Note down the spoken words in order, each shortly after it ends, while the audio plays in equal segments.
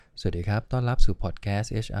สวัสดีครับต้อนรับสู่พอดแคส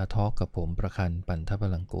ต์ HR Talk กับผมประคันต์ ปันทพ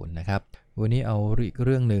ลังกูลนะครับวันนี้เอาอีกเ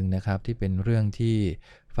รื่องหนึ่งนะครับที่เป็นเรื่องที่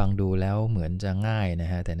ฟังดูแล้วเหมือนจะง่ายนะ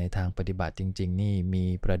ฮะแต่ในทางปฏิบัติจริงๆนี่มี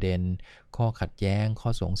ประเด็นข้อขัดแย้งข้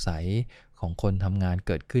อสงสัยของคนทำงานเ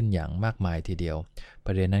กิดขึ้นอย่างมากมายทีเดียวป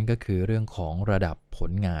ระเด็นนั้นก็คือเรื่องของระดับผ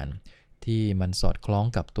ลงานที่มันสอดคล้อง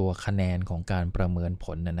กับตัวคะแนนของการประเมินผ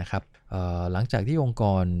ลนะครับหลังจากที่องค์ก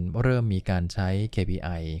รเริ่มมีการใช้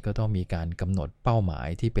KPI ก็ต้องมีการกำหนดเป้าหมาย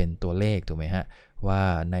ที่เป็นตัวเลขถูกไหมฮะว่า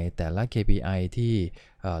ในแต่ละ KPI ที่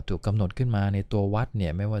ถูกกำหนดขึ้นมาในตัววัดเนี่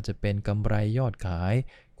ยไม่ว่าจะเป็นกำไรยอดขาย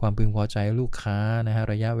ความพึงพอใจลูกค้านะฮะ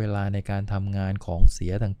ระยะเวลาในการทำงานของเสี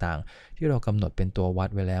ยต่างๆที่เรากำหนดเป็นตัววัด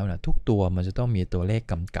ไว้แล้วนะทุกตัวมันจะต้องมีตัวเลข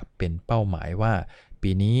กำกับเป็นเป้าหมายว่า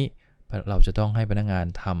ปีนี้เราจะต้องให้พนักงาน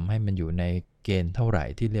ทำให้มันอยู่ในเกณฑ์เท่าไหร่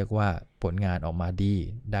ที่เรียกว่าผลงานออกมาดี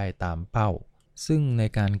ได้ตามเป้าซึ่งใน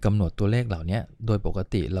การกำหนดตัวเลขเหล่านี้โดยปก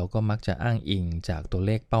ติเราก็มักจะอ้างอิงจากตัวเ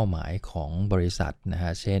ลขเป้าหมายของบริษัทนะฮ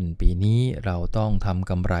ะเช่นปีนี้เราต้องทำ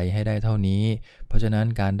กำไรให้ได้เท่านี้เพราะฉะนั้น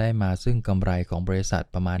การได้มาซึ่งกำไรของบริษัท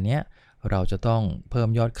ประมาณนี้เราจะต้องเพิ่ม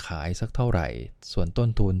ยอดขายสักเท่าไหร่ส่วนต้น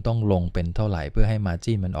ทุนต้องลงเป็นเท่าไหร่เพื่อให้มาร์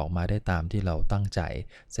จิ้นมันออกมาได้ตามที่เราตั้งใจ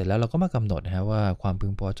เสร็จแล้วเราก็มากำหนดนะว่าความพึ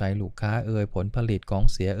งพอใจลูกค้าผลผลิตของ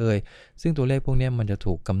เสียซึ่งตัวเลขพวกนี้มันจะ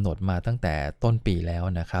ถูกกำหนดมาตั้งแต่ต้นปีแล้ว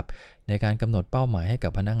นะครับในการกำหนดเป้าหมายให้กั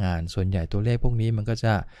บพนักงานส่วนใหญ่ตัวเลขพวกนี้มันก็จ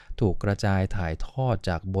ะถูกกระจายถ่ายทอด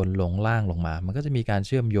จากบนลงล่างลงมามันก็จะมีการเ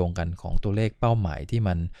ชื่อมโยงกันของตัวเลขเป้าหมายที่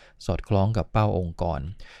มันสอดคล้องกับเป้าองค์กร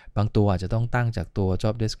บางตัวอาจจะต้องตั้งจากตัว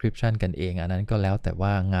job description กันเองอันนั้นก็แล้วแต่ว่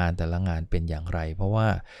างานแต่ละงานเป็นอย่างไรเพราะว่า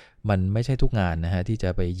มันไม่ใช่ทุกงานนะฮะที่จะ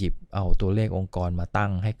ไปหยิบเอาตัวเลของค์กรมาตั้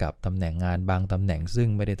งให้กับตำแหน่งงานบางตำแหน่งซึ่ง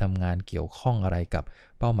ไม่ได้ทำงานเกี่ยวข้องอะไรกับ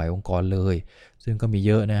เป้าหมายองค์กรเลยซึ่งก็มีเ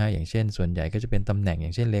ยอะนะฮะอย่างเช่นส่วนใหญ่ก็จะเป็นตำแหน่งอย่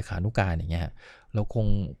างเช่นเลขานุการอย่างเงี้ยเราคง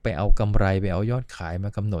ไปเอากำไรไปเอายอดขายมา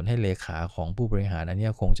กำหนดให้เลขาของผู้บริหารอันนี้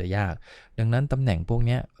คงจะยากดังนั้นตำแหน่งพวก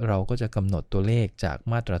นี้เราก็จะกำหนดตัวเลขจาก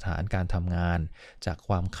มาตรฐานการทำงานจากค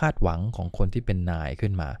วามคาดหวังของคนที่เป็นนายขึ้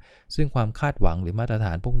นมาซึ่งความคาดหวังหรือมาตรฐ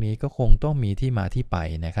านพวกนี้ก็คงต้องมีที่มาที่ไป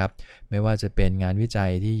นะครับไม่ว่าจะเป็นงานวิจั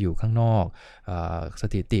ยที่อยู่ข้างนอกส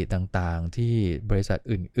ถิติต่างๆที่บริษัท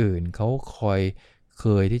อื่นๆเขาเ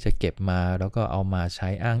คยที่จะเก็บมาแล้วก็เอามาใช้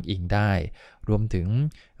อ้างอิงได้รวมถึง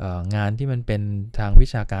งานที่มันเป็นทางวิ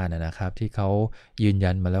ชาการนะครับที่เขายืน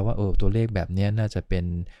ยันมาแล้วว่าตัวเลขแบบนี้น่าจะเป็น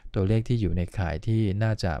ตัวเลขที่อยู่ในข่ายที่น่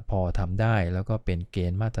าจะพอทำได้แล้วก็เป็นเก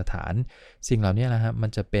ณฑ์มาตรฐานสิ่งเหล่านี้นะฮะมัน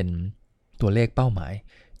จะเป็นตัวเลขเป้าหมาย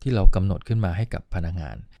ที่เรากำหนดขึ้นมาให้กับพนักงา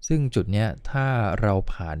นซึ่งจุดนี้ถ้าเรา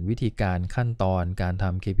ผ่านวิธีการขั้นตอนการท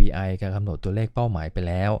ำ KPI การกำหนดตัวเลขเป้าหมายไป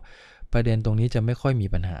แล้วประเด็นตรงนี้จะไม่ค่อยมี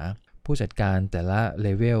ปัญหาผู้จัดการแต่ละเล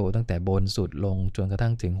เวลตั้งแต่บนสุดลงจนกระทั่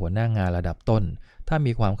งถึงหัวหน้างานระดับต้นถ้า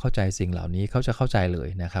มีความเข้าใจสิ่งเหล่านี้เขาจะเข้าใจเลย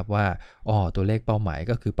นะครับว่าตัวเลขเป้าหมาย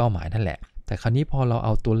ก็คือเป้าหมายนั่นแหละแต่คราวนี้พอเราเอ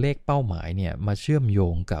าตัวเลขเป้าหมายเนี่ยมาเชื่อมโย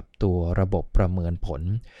งกับตัวระบบประเมินผล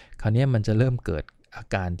คราวนี้มันจะเริ่มเกิดอา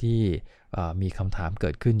การที่มีคำถามเกิ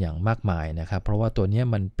ดขึ้นอย่างมากมายนะครับเพราะว่าตัวนี้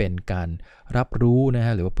มันเป็นการรับรู้นะฮ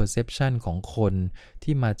ะหรือว่า perception ของคน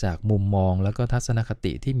ที่มาจากมุมมองแล้วก็ทัศนค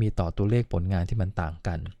ติที่มีต่อตัวเลขผลงานที่มันต่าง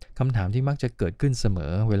กันคำถามที่มักจะเกิดขึ้นเสม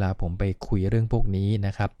อเวลาผมไปคุยเรื่องพวกนี้น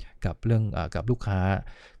ะครับกับลูกค้า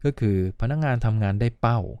ก็คือพนักงานทำงานได้เ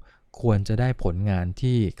ป้าควรจะได้ผลงาน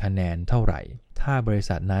ที่คะแนนเท่าไหร่ถ้าบริ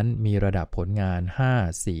ษัทนั้นมีระดับผลงาน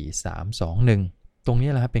5 4 3 2 1ตรงนี้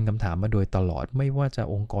แหละครับเป็นคำถามมาโดยตลอดไม่ว่าจะ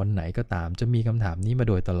องค์กรไหนก็ตามจะมีคำถามนี้มา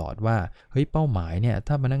โดยตลอดว่าเฮ้ยเป้าหมายเนี่ย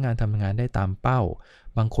ถ้าพนักงานทำงานได้ตามเป้า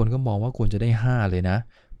บางคนก็มองว่าควรจะได้5เลยนะ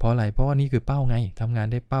เพราะอะไรเพราะว่านี่คือเป้าไงทำงาน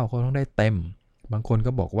ได้เป้าเขาต้องได้เต็มบางคน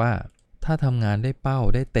ก็บอกว่าถ้าทำงานได้เป้า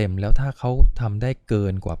ได้เต็มแล้วถ้าเขาทำได้เกิ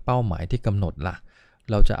นกว่าเป้าหมายที่กำหนดล่ะ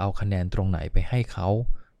เราจะเอาคะแนนตรงไหนไปให้เขา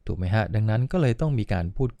ถูกไหมฮะดังนั้นก็เลยต้องมีการ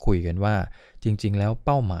พูดคุยกันว่าจริงๆแล้วเ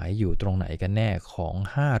ป้าหมายอยู่ตรงไหนกันแน่ของ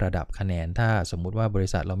5ระดับคะแนนถ้าสมมุติว่าบริ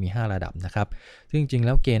ษัทเรามี5ระดับนะครับซึ่งจริงๆแ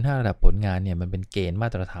ล้วเกณฑ์5ระดับผลงานเนี่ยมันเป็นเกณฑ์มา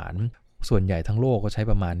ตรฐานส่วนใหญ่ทั้งโลกก็ใช้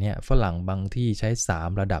ประมาณนี้ฝรั่งบางที่ใช้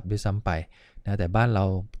3ระดับด้วยซ้ำไปนะแต่บ้านเรา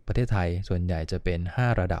ประเทศไทยส่วนใหญ่จะเป็น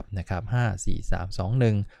5ระดับนะครับ5 4 3 2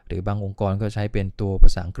 1หรือบางองค์กรก็ใช้เป็นตัวภ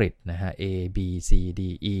าษาอังกฤษนะฮะ A B C D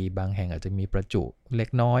E บางแห่งอาจจะมีประจุเล็ก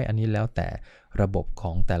น้อยอันนี้แล้วแต่ระบบข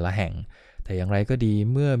องแต่ละแห่งแต่อย่างไรก็ดี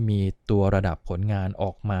เมื่อมีตัวระดับผลงานอ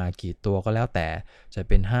อกมากี่ตัวก็แล้วแต่จะเ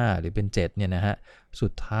ป็น5หรือเป็น7เนี่ยนะฮะสุ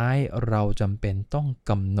ดท้ายเราจำเป็นต้อง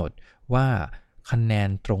กำหนดว่าคะแนน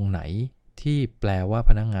ตรงไหนที่แปลว่า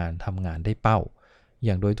พนักงานทำงานได้เป้าอ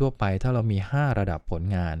ย่างโดยทั่วไปถ้าเรามี5ระดับผล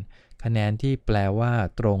งานคะแนนที่แปลว่า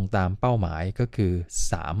ตรงตามเป้าหมายก็คือ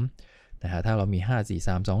3นะฮะถ้าเรามี5 4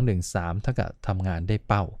 3 2 1 3เท่ากับทำงานได้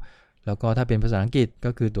เป้าแล้วก็ถ้าเป็นภาษาอังกฤษ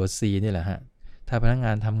ก็คือตัว C นี่แหละฮะถ้าพนักง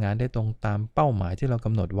านทำงานได้ตรงตามเป้าหมายที่เราก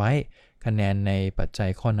ำหนดไว้ คะแนนในปัจจัย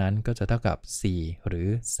ข้อนั้นก็จะเท่ากับ4หรือ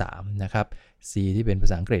3นะครับ C ที่เป็นภา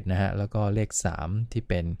ษาอังกฤษนะฮะแล้วก็เลข3ที่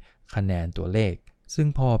เป็นคะแนนตัวเลขซึ่ง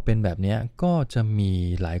พอเป็นแบบนี้ก็จะมี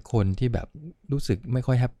หลายคนที่แบบรู้สึกไม่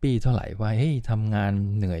ค่อยแฮปปี้เท่าไหร่ว่าเฮ้ยทำงาน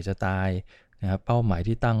เหนื่อยจะตายนะครับเป้าหมาย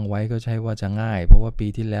ที่ตั้งไว้ก็ใช่ว่าจะง่ายเพราะว่าปี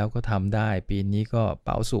ที่แล้วก็ทำได้ปีนี้ก็เ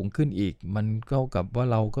ป้าสูงขึ้นอีกมันก็กับว่า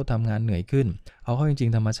เราก็ทำงานเหนื่อยขึ้นเอาเข้าจริ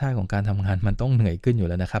งๆธรรมชาติของการทำงานมันต้องเหนื่อยขึ้นอยู่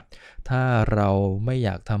แล้วนะครับถ้าเราไม่อย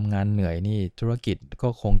ากทำงานเหนื่อยนี่ธุรกิจก็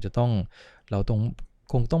คงจะต้อง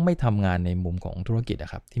คงต้องไม่ทำงานในมุมของธุรกิจน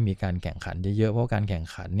ะครับที่มีการแข่งขันเยอะๆเพราะการแข่ง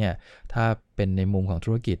ขันเนี่ยถ้าเป็นในมุมของ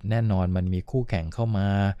ธุรกิจแน่นอนมันมีคู่แข่งเข้ามา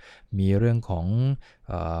มีเรื่องของ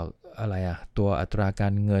ตัวอัตรากา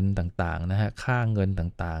รเงินต่างๆนะฮะค่าเงิน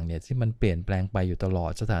ต่างๆเนี่ยที่มันเปลี่ยนแปลงไปอยู่ตลอ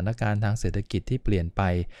ดสถานการณ์ทางเศรษฐกิจที่เปลี่ยนไป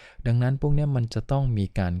ดังนั้นพวกนี้มันจะต้องมี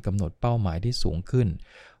การกำหนดเป้าหมายที่สูงขึ้น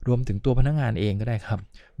รวมถึงตัวพนักงานเองก็ได้ครับ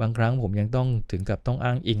บางครั้งผมยังต้องถึงกับต้อง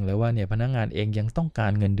อ้างอิงเลยว่าเนี่ยพนักงานเองยังต้องกา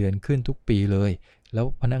รเงินเดือนขึ้นทุกปีเลยแล้ว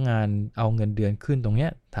พนักงานเอาเงินเดือนขึ้นตรงนี้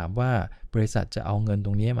ถามว่าบริษัทจะเอาเงินต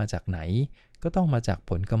รงนี้มาจากไหนก็ต้องมาจาก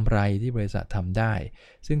ผลกำไรที่บริษัททำได้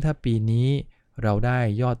ซึ่งถ้าปีนี้เราได้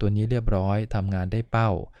ยอดตัวนี้เรียบร้อยทำงานได้เป้า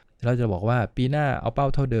เราจะบอกว่าปีหน้าเอาเป้า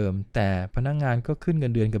เท่าเดิมแต่พนักงานก็ขึ้นเงิ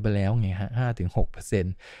นเดือนกันไปแล้วไงฮะ 5-6%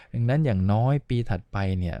 ดังนั้นอย่างน้อยปีถัดไป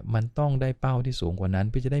เนี่ยมันต้องได้เป้าที่สูงกว่านั้น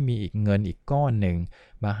เพื่อจะได้มีอีกเงินอีกก้อนหนึ่ง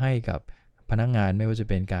มาให้กับพนักงานไม่ว่าจะ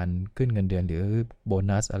เป็นการขึ้นเงินเดือนหรือโบ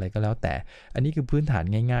นัสอะไรก็แล้วแต่อันนี้คือพื้นฐาน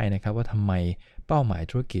ง่ายๆนะครับว่าทำไมเป้าหมาย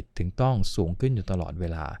ธุรกิจถึงต้องสูงขึ้นอยู่ตลอดเว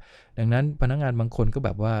ลาดังนั้นพนักงานบางคนก็แบ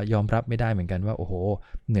บว่ายอมรับไม่ได้เหมือนกันว่าโอ้โห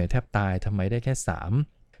เหนื่อยแทบตายทำไมได้แค่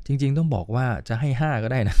3จริงๆต้องบอกว่าจะให้5ก็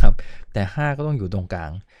ได้นะครับแต่5ก็ต้องอยู่ตรงกลา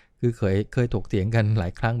งคือเคยถกเถียงกันหลา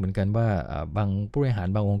ยครั้งเหมือนกันว่าบางผู้บริหาร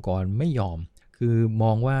บางองค์กรไม่ยอมคือม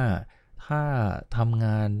องว่าถ้าทำง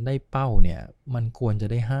านได้เป้าเนี่ยมันควรจะ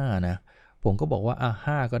ได้5นะผมก็บอกว่า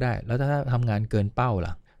5ก็ได้แล้วถ้าทำงานเกินเป้าล่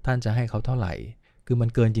ะท่านจะให้เขาเท่าไหร่คือมัน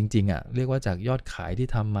เกินจริงๆเรียกว่าจากยอดขายที่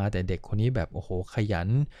ทำมาแต่เด็กคนนี้แบบโอ้โหขยัน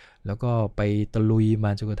แล้วก็ไปตะลุยม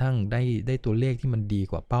าจนกระทั่งได้ตัวเลขที่มันดี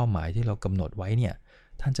กว่าเป้าหมายที่เรากำหนดไว้เนี่ย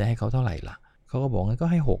ท่านจะให้เขาเท่าไหร่ล่ะเขาก็บอกงั้นก็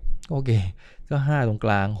ให้6โอเคก็5ตรงก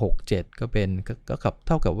ลาง6 7ก็เป็นก็เ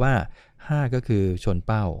ท่ากับว่า5ก็คือชน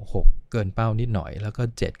เป้า6เกินเป้านิดหน่อยแล้วก็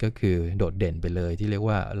7ก็คือโดดเด่นไปเลยที่เรียก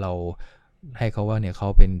ว่าเราให้เขาว่าเนี่ยเขา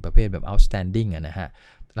เป็นประเภทแบบ outstanding นะฮะ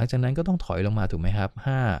หลังจากนั้นก็ต้องถอยลงมาถูกไหมครับ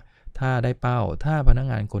5ถ้าได้เป้าถ้าพนัก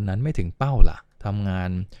งานคนนั้นไม่ถึงเป้าล่ะทำงาน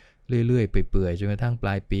เรื่อยๆไปเปื่อยจนกระทั่งปล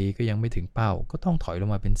ายปีก็ยังไม่ถึงเป้าก็ต้องถอยลง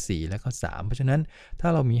มาเป็น4แล้วก็3เพราะฉะนั้นถ้า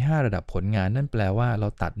เรามี5ระดับผลงานนั่นแปลว่าเรา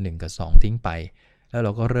ตัด1กับ2ทิ้งไปแล้วเร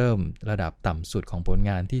าก็เริ่มระดับต่ำสุดของผล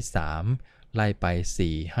งานที่3ไล่ไป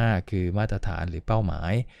4 5คือมาตรฐานหรือเป้าหมา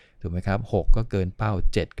ยถูกไหมครับ6ก็เกินเป้า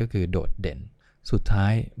7ก็คือโดดเด่นสุดท้า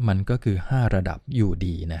ยมันก็คือ5ระดับอยู่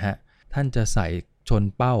ดีนะฮะท่านจะใส่ชน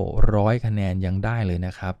เป้า100คะแนนยังได้เลยน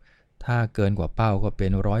ะครับถ้าเกินกว่าเป้าก็เป็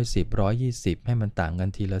น110 120ให้มันต่างกัน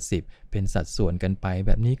ทีละ10เป็นสัดส่วนกันไปแ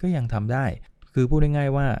บบนี้ก็ยังทำได้คือพูดง่าย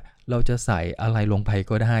ๆว่าเราจะใส่อะไรลงไป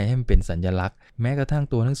ก็ได้ให้มันเป็นสัญลักษณ์แม้กระทั่ง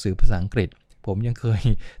ตัวหนังสือภาษาอังกฤษผมยังเคย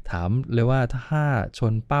ถามเลยว่าถ้าช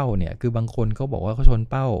นเป้าเนี่ยคือบางคนเขาบอกว่าเขาชน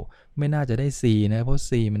เป้าไม่น่าจะได้ C นะเพราะ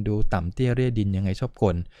C มันดูต่ำเตี้ยเรียดินยังไงชอบก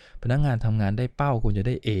ลพนักงานทำงานได้เป้าควรจะไ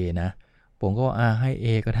ด้ A นะผมก็ให้ A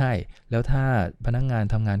ก็ได้แล้วถ้าพนักงาน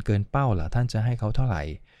ทำงานเกินเป้าล่ะท่านจะให้เขาเท่าไหร่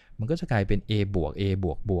มันก็จะกลายเป็น A บวก A บ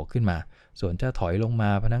วกบวกขึ้นมาส่วนถ้าถอยลงมา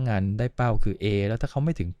พนักงานได้เป้าคือ A แล้วถ้าเขาไ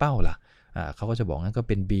ม่ถึงเป้าล่ะเขาก็จะบอกงั้นก็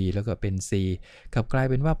เป็น B แล้วก็เป็น C กลับกลาย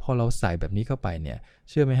เป็นว่าพอเราใส่แบบนี้เข้าไปเนี่ย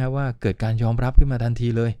เชื่อไหมฮะว่าเกิดการยอมรับขึ้นมาทันที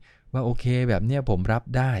เลยว่าโอเคแบบเนี้ยผมรับ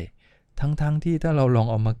ได้ทั้งที่ถ้าเราลอง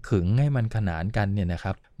เอามาขึงให้มันขนานกันเนี่ยนะค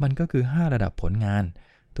รับมันก็คือ5ระดับผลงาน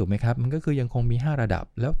ถูกไหมครับมันก็คือยังคงมี5ระดับ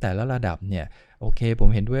แล้วแต่ละระดับเนี่ยโอเคผม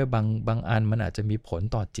เห็นด้วยบางอันมันอาจจะมีผล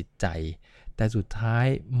ต่อจิตใจแต่สุดท้าย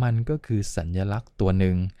มันก็คือสัญลักษณ์ตัวห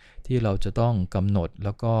นึ่งที่เราจะต้องกำหนดแ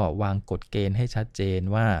ล้วก็วางกฎเกณฑ์ให้ชัดเจน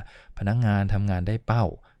ว่าพนักงานทำงานได้เป้า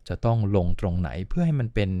จะต้องลงตรงไหนเพื่อให้มัน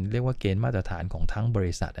เป็นเรียกว่าเกณฑ์มาตรฐานของทั้งบ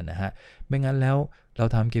ริษัทนะฮะไม่งั้นแล้วเรา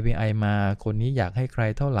ทำ KPI มาคนนี้อยากให้ใคร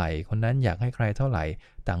เท่าไหร่คนนั้นอยากให้ใครเท่าไหร่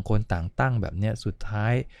ต่างคนต่างตั้งแบบเนี้ยสุดท้า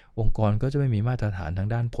ยองค์กรก็จะไม่มีมาตรฐานทาง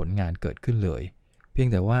ด้านผลงานเกิดขึ้นเลยเพียง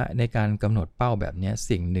แต่ว่าในการกำหนดเป้าแบบนี้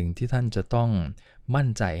สิ่งหนึ่งที่ท่านจะต้องมั่น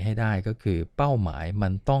ใจให้ได้ก็คือเป้าหมายมั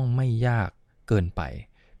นต้องไม่ยากเกินไป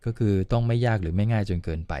ก็คือต้องไม่ยากหรือไม่ง่ายจนเ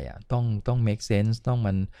กินไปต้อง make sense ต้อง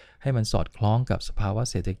มันให้มันสอดคล้องกับสภาวะ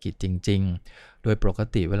เศรษฐกิจจริงๆโดยปก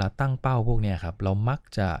ติเวลาตั้งเป้าพวกนี้ครับเรามัก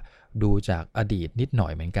จะดูจากอดีตนิดหน่อ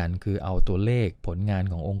ยเหมือนกันคือเอาตัวเลขผลงาน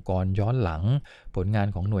ขององค์กรย้อนหลังผลงาน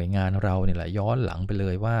ของหน่วยงานเราเนี่ยแหละย้อนหลังไปเล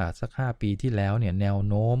ยว่าสัก5 ปีที่แล้วเนี่ยแนว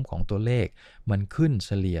โน้มของตัวเลขมันขึ้นเฉ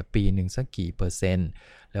ลี่ยปีหนึ่งสักกี่เปอร์เซ็นต์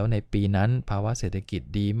แล้วในปีนั้นภาวะเศรษฐกิจ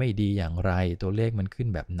ดีไม่ดีอย่างไรตัวเลขมันขึ้น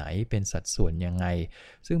แบบไหนเป็นสัดส่วนยังไง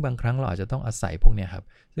ซึ่งบางครั้งเราอาจจะต้องอาศัยพวกนี้ครับ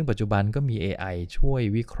ซึ่งปัจจุบันก็มี AI ช่วย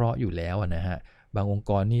วิเคราะห์อยู่แล้วนะฮะบางองค์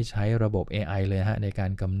กรนี่ใช้ระบบ AI เลยฮะในกา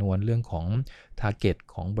รคำนวณเรื่องของ target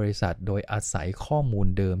ของบริษัทโดยอาศัยข้อมูล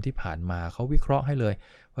เดิมที่ผ่านมาเขาวิเคราะห์ให้เลย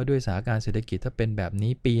ว่าด้วยสถานการณ์เศรษฐกิจถ้าเป็นแบบ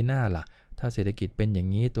นี้ปีหน้าล่ะถ้าเศรษฐกิจเป็นอย่าง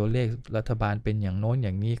นี้ตัวเลขรัฐบาลเป็นอย่างโน้นอ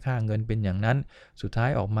ย่างนี้ค่าเงินเป็นอย่างนั้นสุดท้าย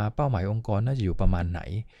ออกมาเป้าหมายองค์กรน่าจะอยู่ประมาณไหน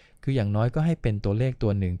คืออย่างน้อยก็ให้เป็นตัวเลขตั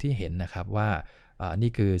วหนึ่งที่เห็นนะครับว่านี่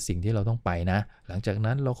คือสิ่งที่เราต้องไปนะหลังจาก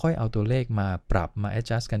นั้นเราค่อยเอาตัวเลขมาปรับมา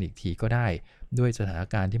adjust กันอีกทีก็ได้ด้วยสถาน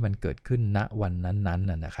การณ์ที่มันเกิดขึ้นณวันนั้น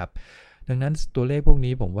ๆนะครับดังนั้นตัวเลขพวก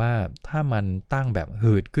นี้ผมว่าถ้ามันตั้งแบบ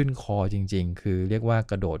หืดขึ้นคอจริงๆคือเรียกว่า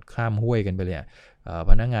กระโดดข้ามห้วยกันไปเลย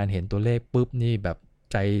พนักงานเห็นตัวเลขปุ๊บนี่แบบ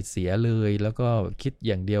ใจเสียเลยแล้วก็คิดอ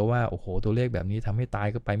ย่างเดียวว่าโอ้โหตัวเลขแบบนี้ทำให้ตาย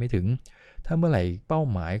ก็ไปไม่ถึงถ้าเมื่อไหร่เป้า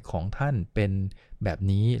หมายของท่านเป็นแบบ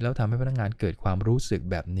นี้แล้วทำให้พนักงานเกิดความรู้สึก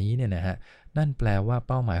แบบนี้เนี่ยนะฮะนั่นแปลว่า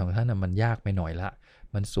เป้าหมายของท่านมันยากไปหน่อยละ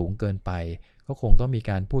มันสูงเกินไปก็คงต้องมี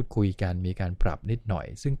การพูดคุยกันมีการปรับนิดหน่อย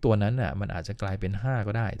ซึ่งตัวนั้นน่ะมันอาจจะกลายเป็น5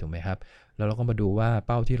ก็ได้ถูกไหมครับแล้วเราก็มาดูว่าเ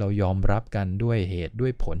ป้าที่เรายอมรับกันด้วยเหตุด้ว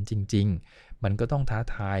ยผลจริงๆมันก็ต้องท้า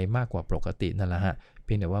ทายมากกว่าปกตินั่นแหละฮะเ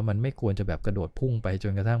พียงแต่ว่ามันไม่ควรจะแบบกระโดดพุ่งไปจ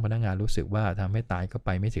นกระทั่งพนักงานรู้สึกว่าทำให้ตายก็ไป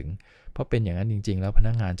ไม่ถึงเพราะเป็นอย่างนั้นจริงๆแล้วพ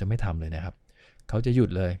นักงานจะไม่ทำเลยนะครับเขาจะหยุด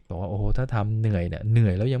เลยบอกว่าโอ้โหถ้าทำเหนื่อยเนี่ยเหนื่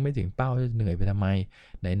อยแล้วยังไม่ถึงเป้าจะเหนื่อยไปทำไม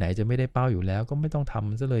ไหนๆจะไม่ได้เป้าอยู่แล้วก็ไม่ต้องท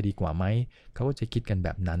ำซะเลยดีกว่าไหมเขาก็จะคิดกันแบ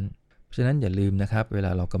บนั้นเพราะฉะนั้นอย่าลืมนะครับเวล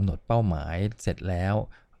าเรากำหนดเป้าหมายเสร็จแล้ว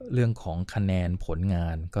เรื่องของคะแนนผลงา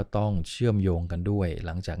นก็ต้องเชื่อมโยงกันด้วยห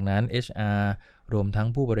ลังจากนั้น HR รวมทั้ง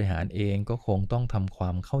ผู้บริหารเองก็คงต้องทำควา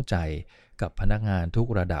มเข้าใจกับพนักงานทุก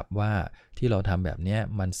ระดับว่าที่เราทำแบบนี้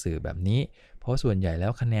มันสื่อแบบนี้เพราะส่วนใหญ่แล้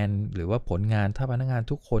วคะแนนหรือว่าผลงานถ้าพนักงาน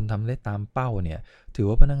ทุกคนทำได้ตามเป้าเนี่ยถือ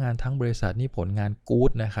ว่าพนักงานทั้งบริษัทนี่ผลงานกู๊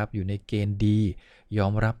ดนะครับอยู่ในเกณฑ์ดียอ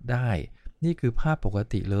มรับได้นี่คือภาพปก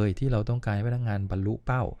ติเลยที่เราต้องการให้พนักงานบรรลุเ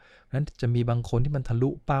ป้านั้นจะมีบางคนที่มันทะลุ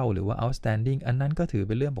เป้าหรือว่า outstanding อันนั้นก็ถือเ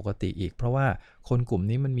ป็นเรื่องปกติอีกเพราะว่าคนกลุ่ม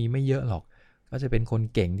นี้มันมีไม่เยอะหรอกก็จะเป็นคน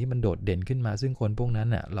เก่งที่มันโดดเด่นขึ้นมาซึ่งคนพวกนั้น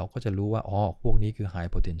น่ะเราก็จะรู้ว่าพวกนี้คือ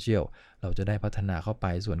high potential เราจะได้พัฒนาเข้าไป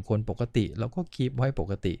ส่วนคนปกติเราก็คีปไว้ป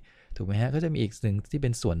กติถูกไหมฮะก็จะมีอีกหนึ่งที่เป็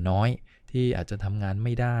นส่วนน้อยที่อาจจะทำงานไ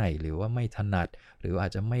ม่ได้หรือว่าไม่ถนัดหรืออา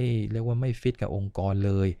จจะไม่เรียกว่าไม่ฟิตกับองค์กรเ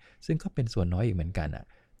ลยซึ่งก็เป็นส่วนน้อยอีกเหมือนกัน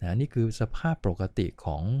นี่คือสภาพปกติข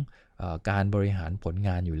องการบริหารผลง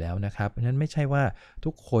านอยู่แล้วนะครับเพราะฉะนั้นไม่ใช่ว่า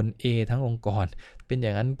ทุกคน A ทั้งองค์กรเป็นอย่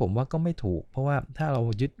างนั้นผมว่าก็ไม่ถูกเพราะว่าถ้าเรา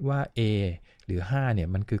ยึดว่า A หรือ5เนี่ย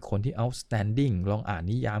มันคือคนที่ outstanding ลองอ่าน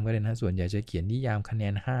นิยามก็ได้นะส่วนใหญ่จะเขียนนิยามคะแน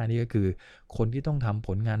น5นี่ก็คือคนที่ต้องทำผ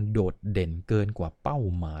ลงานโดดเด่นเกินกว่าเป้า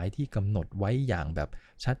หมายที่กำหนดไว้อย่างแบบ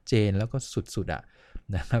ชัดเจนแล้วก็สุด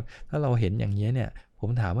ๆนะครับถ้าเราเห็นอย่างนี้เนี่ยผม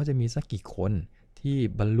ถามว่าจะมีสักกี่คนที่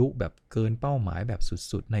บรรลุแบบเกินเป้าหมายแบบ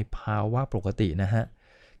สุดๆในภาวะปกตินะฮะ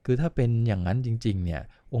คือถ้าเป็นอย่างนั้นจริงๆเนี่ย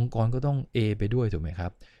องค์กรก็ต้อง A ไปด้วยถูกไหมครั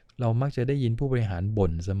บเรามักจะได้ยินผู้บริหารบ่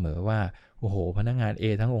นเสมอว่าโอ้โหพนักงาน A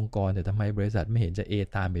ทั้งองค์กรแต่ทำไมบริษัทไม่เห็นจะ A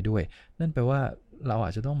ตามไปด้วยนั่นแปลว่าเราอ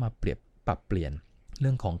าจจะต้องมาปรับเปลี่ยนเ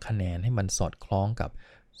รื่องของคะแนนให้มันสอดคล้องกับ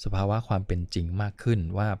สภาวะความเป็นจริงมากขึ้น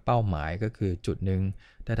ว่าเป้าหมายก็คือจุดหนึ่ง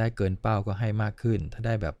ถ้าได้เกินเป้าก็ให้มากขึ้นถ้าไ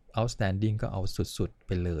ด้แบบ outstanding ก็เอาสุดๆไ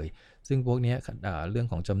ปเลยซึ่งพวกนี้เรื่อง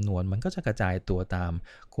ของจำนวนมันก็จะกระจายตัวตาม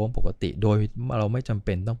โค้งปกติโดยเราไม่จำเ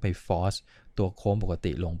ป็นต้องไปฟอร์สตัวโค้งปก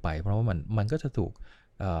ติลงไปเพราะว่ามันก็จะถูก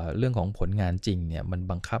เรื่องของผลงานจริงเนี่ยมัน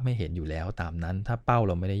บังคับให้เห็นอยู่แล้วตามนั้นถ้าเป้าเ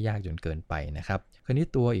ราไม่ได้ยากจนเกินไปนะครับคราวนี้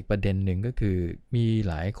ตัวอีกประเด็นหนึ่งก็คือมี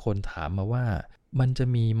หลายคนถามมาว่ามันจะ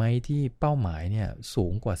มีไหมที่เป้าหมายเนี่ยสู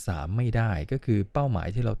งกว่า3ไม่ได้ก็คือเป้าหมาย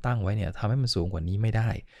ที่เราตั้งไว้เนี่ยทำให้มันสูงกว่านี้ไม่ได้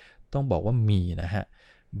ต้องบอกว่ามีนะฮะ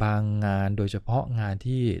บางงานโดยเฉพาะงาน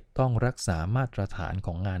ที่ต้องรักษามาตรฐานข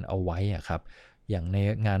องงานเอาไว้ครับอย่างใน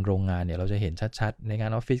งานโรงงานเนี่ยเราจะเห็นชัดๆในงา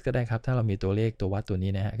นออฟฟิศก็ได้ครับถ้าเรามีตัวเลขตัววัดตัว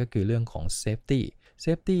นี้นะฮะก็คือเรื่องของ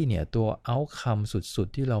safety เนี่ยตัว outcome สุด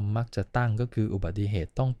ๆที่เรามักจะตั้งก็คืออุบัติเห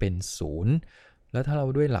ตุต้องเป็น0แล้วถ้าเรา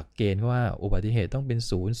ด้วยหลักเกณฑ์ว่าอุบัติเหตุต้องเป็น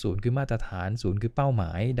0คือมาตรฐาน0คือเป้าหม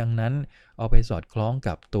ายดังนั้นเอาไปสอดคล้อง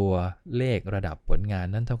กับตัวเลขระดับผลงาน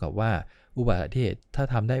นั่นเท่ากับว่าอุบัติเหตุถ้า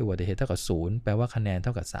ทำได้อุบัติเหตุเท่ากับ0แปลว่าคะแนนเท่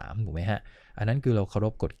ากับ3ถูกไหมฮะอันนั้นคือเราเคาร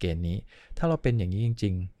พกฎเกณฑ์นี้ถ้าเราเป็นอย่างนี้จริ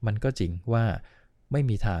งๆมันก็จริงว่าไม่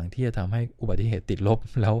มีทางที่จะทำให้อุบัติเหตุติดลบ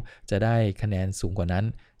แล้วจะได้คะแนนสูงกว่านั้น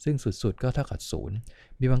ซึ่งสุดๆก็เท่ากับ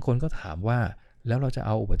0มีบางคนก็ถามว่าแล้วเราจะเอ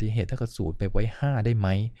าอุบัติเหตุเท่ากับ0ไปไว้5ได้ไหม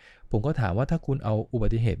ผมก็ถามว่าถ้าคุณเอาอุบั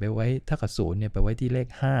ติเหตุไปไว้เท่ากับ0เนี่ยไปไว้ที่เลข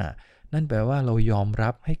5นั่นแปลว่าเรายอมรั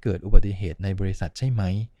บให้เกิดอุบัติเหตุในบริษัทใช่ไหม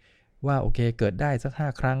ว่าโอเคเกิดได้สัก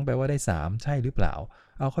5ครั้งแปลว่าได้3ใช่หรือเปล่า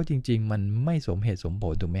เอาเข้าจริงๆมันไม่สมเหตุสมผ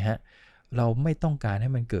ลถูกไหมฮะ เราไม่ต้องการให้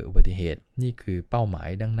มันเกิดอุบัติเหตุนี่คือเป้าหมาย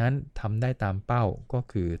ดังนั้นทำได้ตามเป้าก็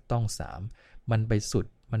คือต้อง3มันไปสุด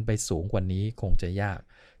มันไปสูงกว่านี้คงจะยาก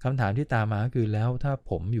คำถามที่ตามมาก็คือแล้วถ้า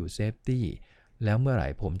ผมอยู่เซฟตี้แล้วเมื่อไหร่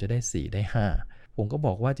ผมจะได้4ได้5ผมก็บ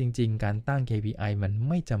อกว่าจริงๆการตั้ง KPI มัน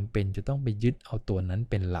ไม่จำเป็นจะต้องไปยึดเอาตัวนั้น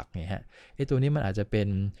เป็นหลักไงฮะไอ้ตัวนี้มันอาจจะเป็น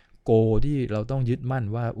โกที่เราต้องยึดมั่น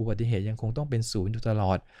ว่าอุบัติเหตุยังคงต้องเป็น0อยู่ตล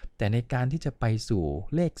อดแต่ในการที่จะไปสู่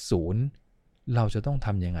เลข0เราจะต้องท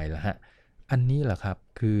ำยังไงล่ะฮะอันนี้แหละครับ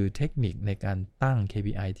คือเทคนิคในการตั้ง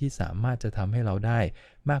KPI ที่สามารถจะทำให้เราได้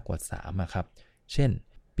มากกว่า3ครับเช่น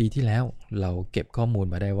ปีที่แล้วเราเก็บข้อมูล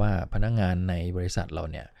มาได้ว่าพนักงานในบริษัทเรา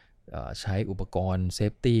เนี่ยใช้อุปกรณ์เซ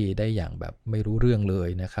ฟตี้ได้อย่างแบบไม่รู้เรื่องเลย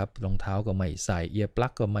นะครับรองเท้าก็ไม่ใส่เอียร์ปลั๊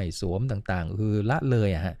กก็ไม่สวมต่างๆคือละเลย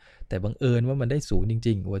อะฮะแต่บังเอิญว่ามันได้ศูนย์จ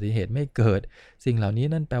ริงๆอุบัติเหตุไม่เกิดสิ่งเหล่านี้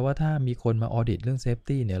นั่นแปลว่าถ้ามีคนมาออดิตเรื่องเซฟ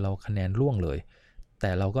ตี้เนี่ยเราคะแนนร่วงเลยแ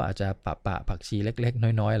ต่เราก็อาจจะปะผักชีเล็ก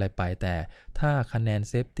ๆน้อยๆอะไรไปแต่ถ้าคะแนน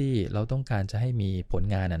เซฟตี้เราต้องการจะให้มีผล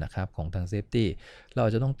งานนะครับของทางเซฟตี้เรา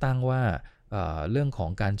จะต้องตั้งว่าเรื่องขอ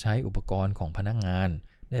งการใช้อุปกรณ์ของพนักงาน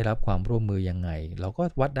ได้รับความร่วมมือยังไงเราก็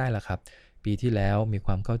วัดได้ละครับปีที่แล้วมีค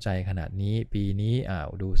วามเข้าใจขนาดนี้ปีนี้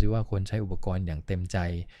ดูซิว่าคนใช้อุปกรณ์อย่างเต็มใจ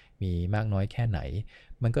มีมากน้อยแค่ไหน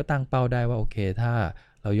มันก็ตั้งเป้าได้ว่าโอเคถ้า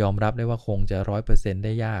เรายอมรับได้ว่าคงจะ 100% ไ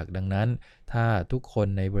ด้ยากดังนั้นถ้าทุกคน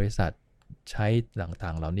ในบริษัทใช้ต่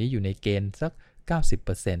างๆเหล่านี้อยู่ในเกณฑ์สัก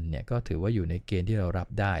 90% เนี่ยก็ถือว่าอยู่ในเกณฑ์ที่เรารับ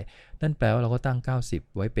ได้นั่นแปลว่าเราก็ตั้ง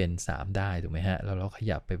90ไว้เป็น3ได้ถูกไหมฮะแล้วเราข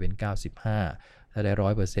ยับไปเป็น95ถ้าได้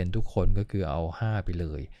 100% ทุกคนก็คือเอา5ไปเล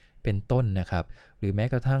ยเป็นต้นนะครับหรือแม้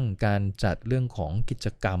กระทั่งการจัดเรื่องของกิจ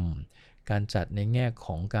กรรมการจัดในแง่ข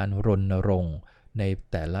องการรณรงค์ใน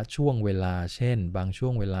แต่ละช่วงเวลาเช่นบางช่ว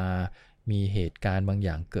งเวลามีเหตุการณ์บางอ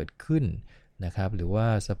ย่างเกิดขึ้นนะครับหรือว่า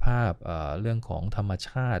สภาพเรื่องของธรรมช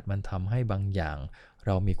าติมันทำให้บางอย่างเ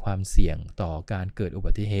รามีความเสี่ยงต่อการเกิดอุ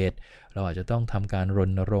บัติเหตุเราอาจจะต้องทำการร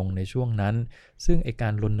ณรงค์ในช่วงนั้นซึ่งไอกา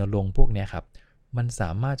รรณรงค์พวกนี้ครับมันส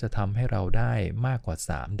ามารถจะทำให้เราได้มากกว่า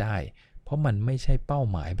3ได้เพราะมันไม่ใช่เป้า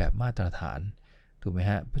หมายแบบมาตรฐานถูกไหม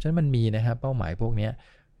ฮะเพราะฉะนั้นมันมีนะครับเป้าหมายพวกนี้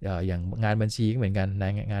อย่างงานบัญชีก็เหมือนกัน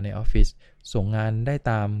งานในออฟฟิศส่งงานได้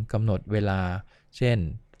ตามกำหนดเวลาเช่น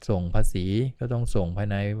ส่งภาษีก็ต้องส่งภาย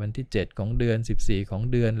ในวันที่7ของเดือน14ของ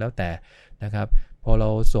เดือนแล้วแต่นะครับพอเรา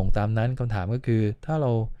ส่งตามนั้นคำถามก็คือถ้าเร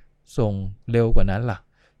าส่งเร็วกว่านั้นล่ะ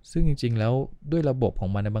ซึ่งจริงๆแล้วด้วยระบบของ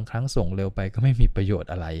มันในบางครั้งส่งเร็วไปก็ไม่มีประโยช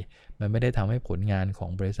น์อะไรมันไม่ได้ทำให้ผลงานของ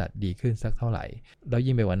บริษัทดีขึ้นสักเท่าไหร่แล้ว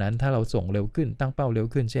ยิ่งไปกว่านั้นถ้าเราส่งเร็วขึ้นตั้งเป้าเร็ว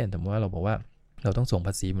ขึ้นเช่นสมมติว่าเราบอกว่าเราต้องส่งภ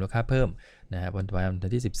าษีมูลค่าเพิ่มนะฮะวัน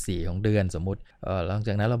ที่14ของเดือนสมมุติหลังจ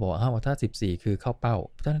ากนั้นเราบอกว่าถ้า14คือเข้าเป้า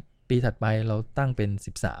เพราะฉะนั้นปีถัดไปเราตั้งเป็น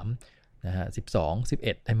13นะฮะ12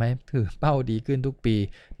 11ได้ไหมคือเป้าดีขึ้นทุกปี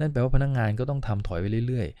นั่นแปลว่าพนักงานก็ต้องทำถอยไป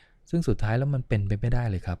เรื่อยๆซึ่งสุดท้ายแล้วมันเป็นไปไม่ได้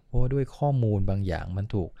เลยครับเพราะว่าด้วยข้อมูลบางอย่างมัน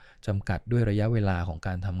ถูกจำกัดด้วยระยะเวลาของก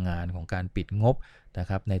ารทำงานของการปิดงบนะ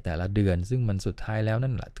ครับในแต่ละเดือนซึ่งมันสุดท้ายแล้ว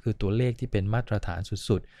นั่นแหละคือตัวเลขที่เป็นมาตรฐาน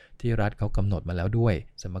สุดๆที่รัฐเขากำหนดมาแล้วด้วย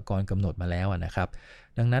สรรพากรกำหนดมาแล้วนะครับ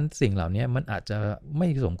ดังนั้นสิ่งเหล่านี้มันอาจจะไม่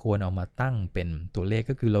สมควรเอามาตั้งเป็นตัวเลข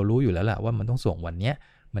ก็คือเรารู้อยู่แล้วแหละว่ามันต้องส่งวันนี้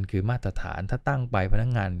มันคือมาตรฐานถ้าตั้งไปพนัก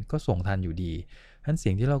งานก็ส่งทันอยู่ดีฉะนั้น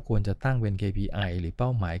สิ่งที่เราควรจะตั้งเป็น KPI หรือเป้า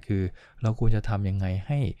หมายคือเราควรจะทำยังไงใ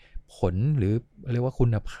ห้ผลหรือเรียกว่าคุ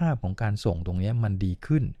ณภาพของการส่งตรงนี้มันดี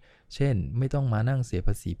ขึ้นเช่นไม่ต้องมานั่งเสียภ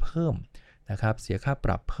าษีเพิ่มนะครับเสียค่าป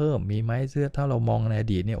รับเพิ่มมีไหมเสื้อถ้าเรามองในอ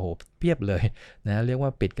ดีตเนี่ยโอ้เปียบเลยนะเรียกว่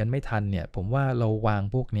าปิดกันไม่ทันเนี่ยผมว่าเราวาง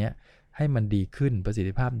พวกนี้ให้มันดีขึ้นประสิท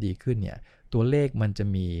ธิภาพดีขึ้นเนี่ยตัวเลขมันจะ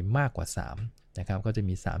มีมากกว่า3นะครับก็จะ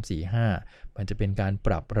มี3 4 5มันจะเป็นการป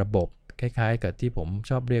รับระบบคล้ายๆกับที่ผม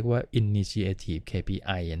ชอบเรียกว่า initiative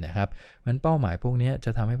KPI นะครับมันเป้าหมายพวกนี้จ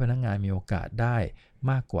ะทำให้พนักงานมีโอกาสได้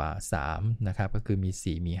มากกว่า3นะครับก็คือมี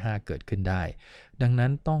4มี5เกิดขึ้นได้ดังนั้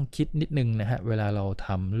นต้องคิดนิดนึงนะฮะเวลาเราท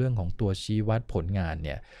ำเรื่องของตัวชี้วัดผลงานเ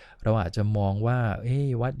นี่ยเราอาจจะมองว่า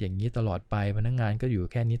วัดอย่างนี้ตลอดไปพนักงานก็อยู่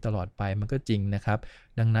แค่นี้ตลอดไปมันก็จริงนะครับ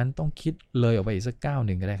ดังนั้นต้องคิดเลยออกไปอีกสักก้าวห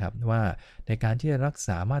นึ่งก็ได้ครับว่าในการที่จะรักษ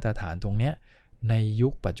ามาตรฐานตรงเนี้ยในยุ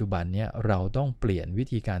คปัจจุบันเนี่ยเราต้องเปลี่ยนวิ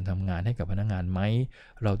ธีการทำงานให้กับพนักงานไหม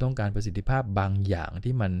เราต้องการประสิทธิภาพบางอย่าง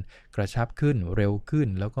ที่มันกระชับขึ้นเร็วขึ้น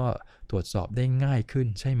แล้วก็ตรวจสอบได้ง่ายขึ้น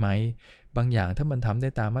ใช่ไหมบางอย่างถ้ามันทำได้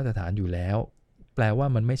ตามมาตรฐานอยู่แล้วแปลว่า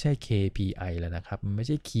มันไม่ใช่ KPI แล้วนะครับมันไม่ใ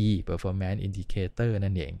ช่ Key Performance Indicator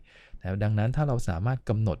นั่นเองนะดังนั้นถ้าเราสามารถ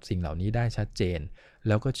กำหนดสิ่งเหล่านี้ได้ชัดเจนแ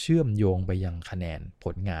ล้วก็เชื่อมโยงไปยังคะแนนผ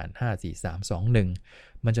ลงาน5 4 3 2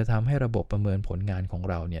 1มันจะทำให้ระบบประเมินผลงานของ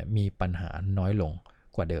เราเนี่ยมีปัญหาน้อยลง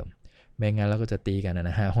กว่าเดิม ไม่งั้นเราก็จะตีกัน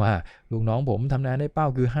นะฮะว่าลูกน้องผมทำงานได้เป้า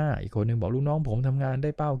คือ5อีกคนนึงบอกลูกน้องผมทำงานไ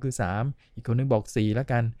ด้เป้าคือ3อีกคนนึงบอก4แล้ว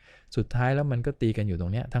กันสุดท้ายแล้วมันก็ตีกันอยู่ตร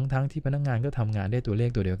งเนี้ยทั้งที่พนักงานก็ทำงานได้ตัวเลข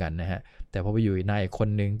ตัวเดียวกันนะฮะแต่พอไปอยู่นายคน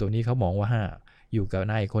นึงตัวนี้เขามองว่า5อยู่กับ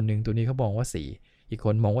นายคนนึงตัวนี้เขามองว่า4อีกค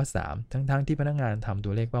นมองว่า3ทั้งที่พนักงานทำตั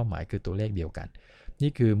วเลขเป้าหมายคือตัวเลขเดียวกัน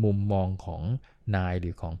นี่คือมุมมองของนายหรื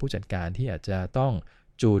อของผู้จัดการที่อาจจะต้อง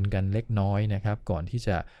จูนกันเล็กน้อยนะครับก่อนที่จ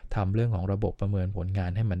ะทำเรื่องของระบบประเมินผลงา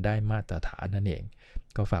นให้มันได้มาตรฐานนั่นเอง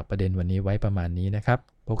ก็ฝากประเด็นวันนี้ไว้ประมาณนี้นะครับ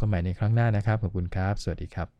พบกันใหม่ในครั้งหน้านะครับขอบคุณครับสวัสดีครับ